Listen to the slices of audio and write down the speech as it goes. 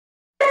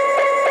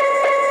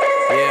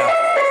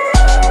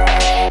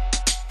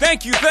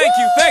Thank you,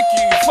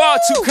 far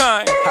too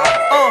kind.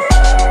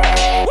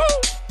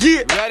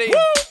 Yeah. Ready?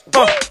 Let's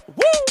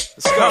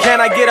go.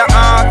 Can I get an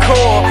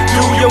encore?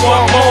 Do you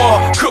want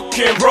more? Cook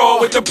and roll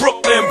with the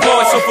Brooklyn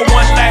boys. So for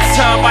one last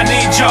time, I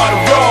need y'all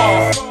to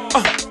roll.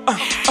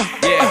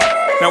 Yeah.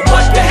 Now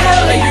what the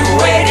hell are you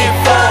waiting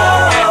for?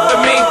 After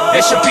me,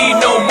 there should be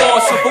no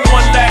more. So for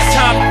one last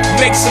time,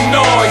 make some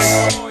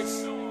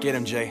noise. Get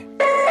him, Jay.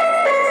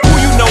 Who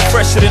you know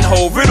fresher than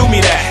Ho? Riddle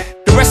me that.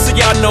 The rest of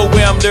y'all know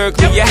where I'm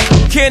lyrically at.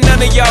 Can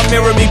none of y'all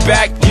mirror me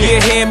back?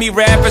 Yeah, hear me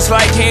rap, it's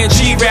like hearing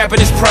G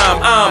rapping his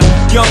prime. I'm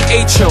young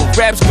H.O.,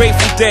 rap's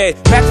Grateful Dead,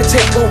 back to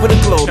take over the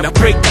globe, now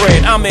break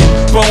bread. I'm in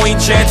Boeing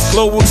Jets,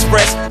 Global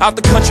Express, out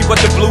the country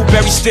but the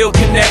blueberries still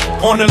connect.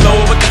 On the low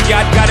but the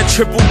yacht got a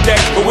triple deck.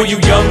 But when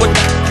you young, what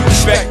you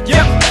expect?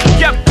 Yep,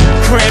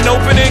 grand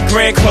opening,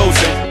 grand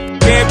closing.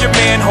 Damn your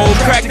manhole,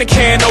 crack the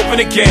can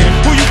open again.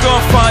 Who you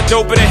gonna find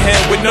open in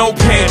him with no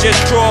pen? Just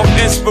draw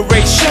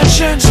inspiration.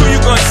 Who you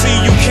gonna see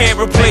you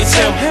can't replace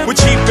him with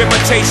cheap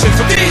imitations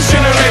of these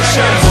generations?